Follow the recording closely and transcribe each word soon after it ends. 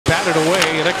batted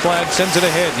away, and Ekblad sends it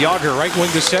ahead. Jagr, right wing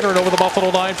to center and over the Buffalo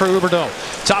line for Huberdeau.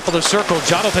 Top of the circle,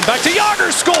 Jonathan back to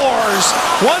Jagr, scores!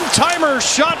 One-timer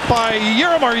shot by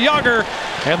Jaromir Jagr,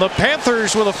 and the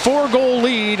Panthers with a 4-goal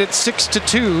lead at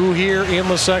 6-2 here in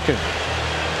the second.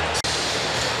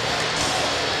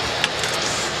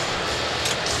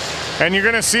 And you're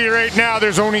going to see right now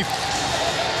there's only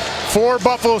 4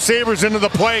 Buffalo Sabres into the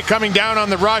play coming down on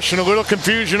the rush, and a little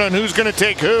confusion on who's going to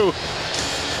take who.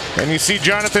 And you see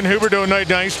Jonathan Huberdeau,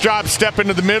 nice job, step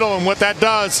into the middle, and what that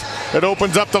does, it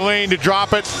opens up the lane to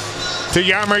drop it to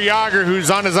Jaromir Jagr,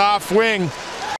 who's on his off wing.